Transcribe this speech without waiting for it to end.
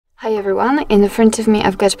Hi everyone, in front of me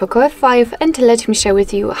I've got POCO F5 and let me share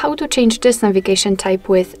with you how to change this navigation type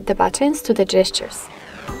with the buttons to the gestures.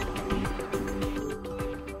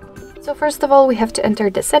 So first of all we have to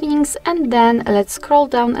enter the settings and then let's scroll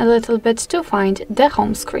down a little bit to find the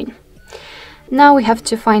home screen. Now we have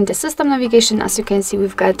to find the system navigation. As you can see,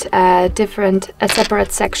 we've got a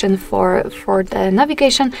separate section for the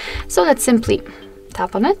navigation, so let's simply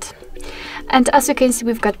tap on it. And as you can see,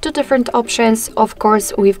 we've got two different options. Of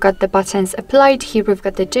course, we've got the buttons applied. Here we've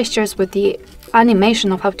got the gestures with the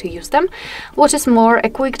animation of how to use them. What is more, a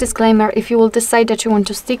quick disclaimer, if you will decide that you want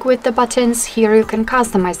to stick with the buttons, here you can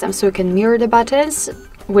customize them. So you can mirror the buttons,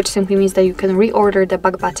 which simply means that you can reorder the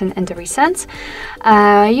back button and the recents.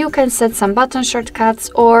 You can set some button shortcuts,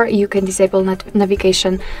 or you can disable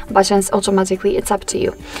navigation buttons automatically. It's up to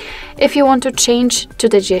you. If you want to change to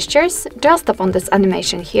the gestures, just tap on this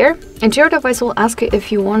animation here, and your device will ask you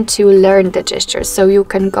if you want to learn the gestures. So you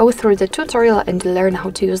can go through the tutorial and learn how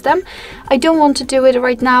to use them. I don't want to do it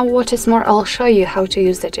right now. What is more, I'll show you how to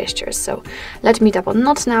use the gestures. So let me tap on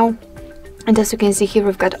Not Now. And as you can see here,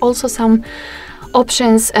 we've got also some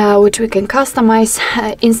options which we can customize.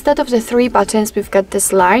 Instead of the three buttons, we've got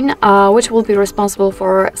this line which will be responsible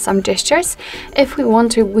for some gestures. If we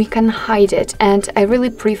want to, we can hide it, and I really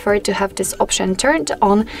prefer to have this option turned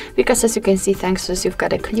on because, as you can see, thanks to this, you've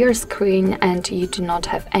got a clear screen and you do not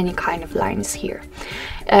have any kind of lines here.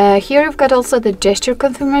 Here you've got also the gesture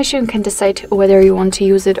confirmation. You can decide whether you want to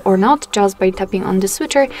use it or not just by tapping on the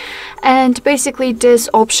switcher, and basically this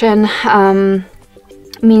option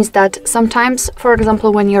means that sometimes, for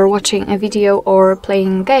example, when you're watching a video or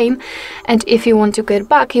playing a game, and if you want to get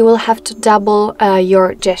back, you will have to double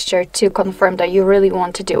your gesture to confirm that you really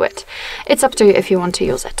want to do it. It's up to you if you want to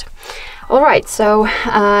use it. Alright, so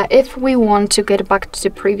if we want to get back to the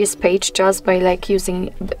previous page just by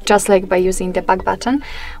using the back button,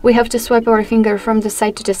 we have to swipe our finger from the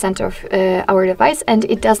side to the center of our device, and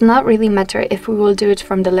it does not really matter if we will do it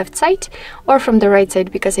from the left side or from the right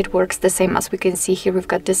side because it works the same. As we can see here, we've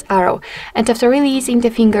got this arrow, and after releasing the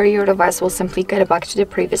finger, your device will simply get back to the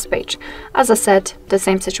previous page. As I said, the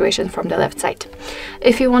same situation from the left side.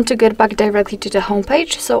 If you want to get back directly to the home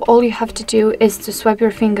page, so all you have to do is to swipe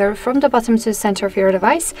your finger from the bottom to the center of your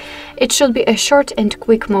device. It should be a short and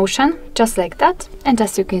quick motion, just like that. And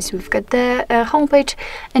as you can see, we've got the home page,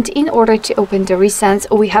 and in order to open the recents,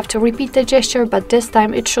 we have to repeat the gesture, but this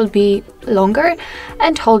time it should be longer,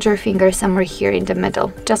 and hold your finger somewhere here in the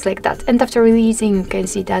middle, just like that. And after releasing, you can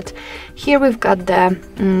see that here we've got the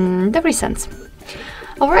recents.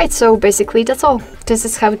 Alright, so basically that's all. This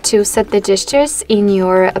is how to set the gestures in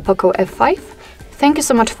your POCO F5. Thank you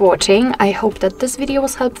so much for watching. I hope that this video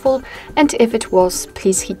was helpful, and if it was,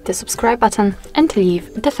 please hit the subscribe button and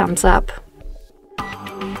leave the thumbs up.